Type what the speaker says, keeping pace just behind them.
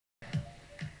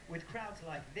With crowds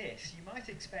like this, you might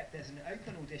expect there's an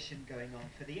open audition going on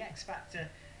for the X Factor,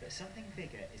 but something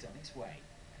bigger is on its way.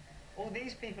 All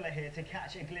these people are here to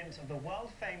catch a glimpse of the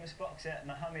world-famous boxer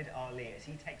Muhammad Ali as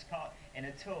he takes part in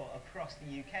a tour across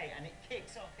the UK, and it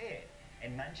kicks off here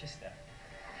in Manchester.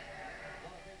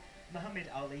 Muhammad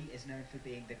Ali is known for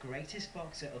being the greatest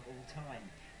boxer of all time.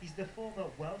 He's the former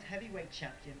world heavyweight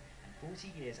champion, and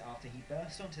 40 years after he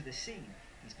burst onto the scene,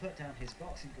 he's put down his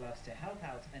boxing gloves to help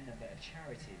out a number of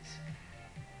charities.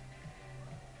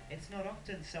 It's not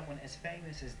often someone as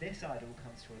famous as this idol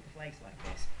comes to a place like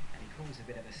this, and he calls a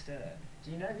bit of a stir. Do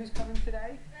you know who's coming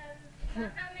today?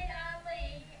 Muhammad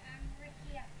Ali and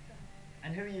Ricky Hattons.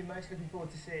 And who are you most looking forward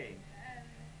to seeing?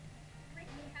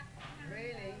 Ricky Hattons.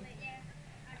 Really? Yeah.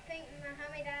 I think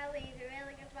Muhammad Ali is a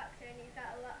really good boxer and he's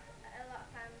got a lot of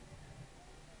fans.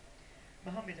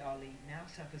 Muhammad Ali now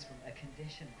suffers from a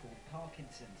condition called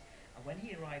Parkinson's, and when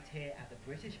he arrived here at the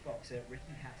British boxer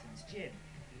Ricky Hattons' gym,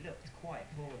 he looked quite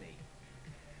poorly.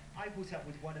 I caught up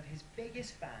with one of his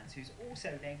biggest fans, who's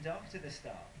also named after the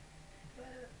star.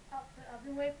 Well, I've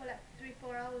been waiting for like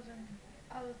 3-4 hours, and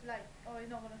I was like, oh, he's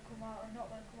not going to come out, And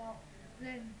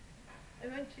then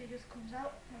eventually he just comes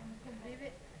out, and I couldn't believe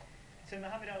it. So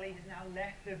Muhammad Ali has now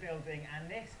left the building, and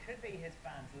this could be his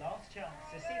fans' last chance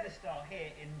to see the star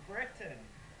here in Britain,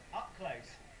 up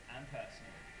close and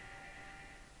personal.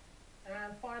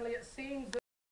 And finally, it seems that